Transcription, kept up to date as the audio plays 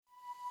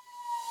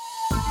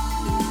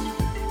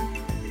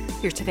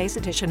Here's today's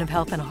edition of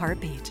Health in a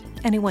Heartbeat.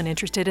 Anyone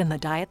interested in the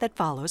diet that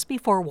follows, be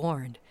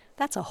forewarned.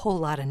 That's a whole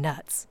lot of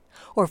nuts.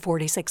 Or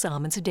 46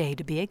 almonds a day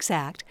to be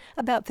exact,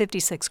 about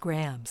 56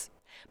 grams.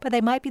 But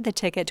they might be the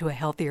ticket to a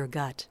healthier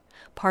gut.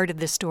 Part of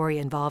this story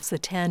involves the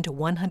 10 to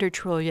 100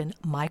 trillion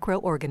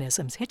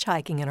microorganisms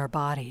hitchhiking in our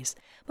bodies,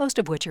 most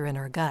of which are in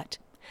our gut.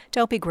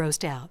 Don't be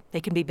grossed out.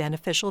 They can be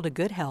beneficial to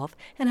good health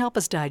and help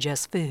us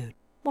digest food.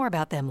 More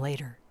about them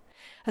later.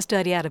 A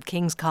study out of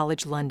King's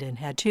College London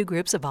had two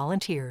groups of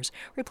volunteers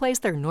replace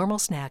their normal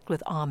snack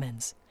with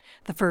almonds.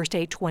 The first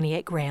ate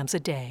 28 grams a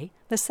day,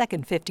 the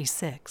second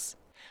 56.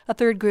 A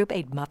third group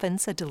ate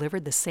muffins that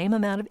delivered the same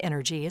amount of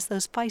energy as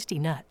those feisty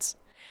nuts.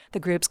 The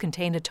groups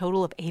contained a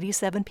total of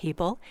 87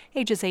 people,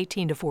 ages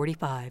 18 to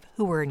 45,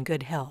 who were in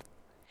good health.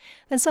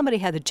 Then somebody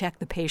had to check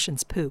the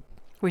patient's poop.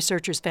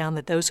 Researchers found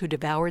that those who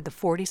devoured the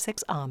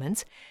 46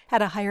 almonds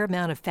had a higher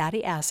amount of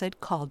fatty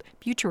acid called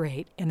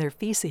butyrate in their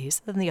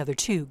feces than the other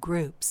two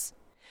groups.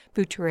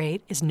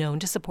 Butyrate is known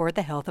to support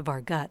the health of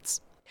our guts.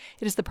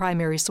 It is the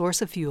primary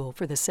source of fuel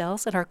for the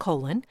cells in our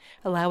colon,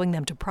 allowing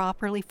them to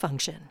properly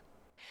function.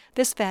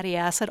 This fatty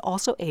acid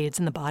also aids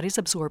in the body's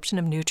absorption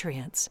of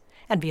nutrients,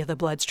 and via the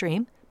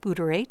bloodstream,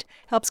 butyrate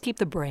helps keep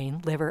the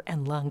brain, liver,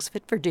 and lungs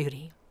fit for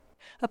duty.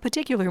 Of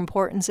particular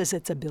importance is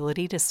its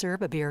ability to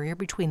serve a barrier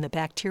between the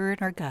bacteria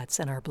in our guts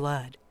and our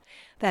blood.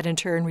 That in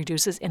turn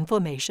reduces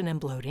inflammation and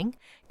bloating,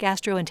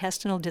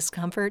 gastrointestinal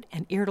discomfort,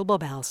 and irritable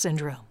bowel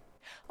syndrome.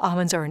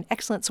 Almonds are an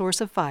excellent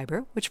source of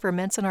fiber, which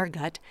ferments in our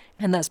gut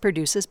and thus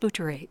produces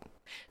butyrate.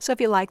 So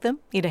if you like them,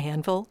 eat a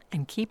handful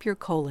and keep your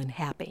colon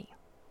happy.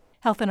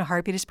 Health in a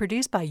Heartbeat is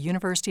produced by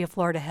University of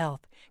Florida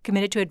Health,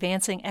 committed to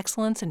advancing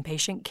excellence in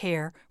patient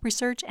care,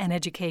 research, and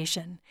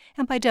education,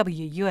 and by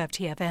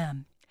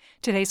WUFT-FM.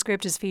 Today's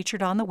script is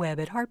featured on the web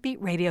at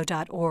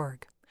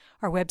heartbeatradio.org.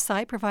 Our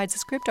website provides a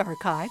script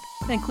archive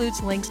that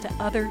includes links to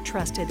other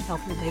trusted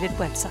health-related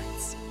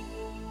websites.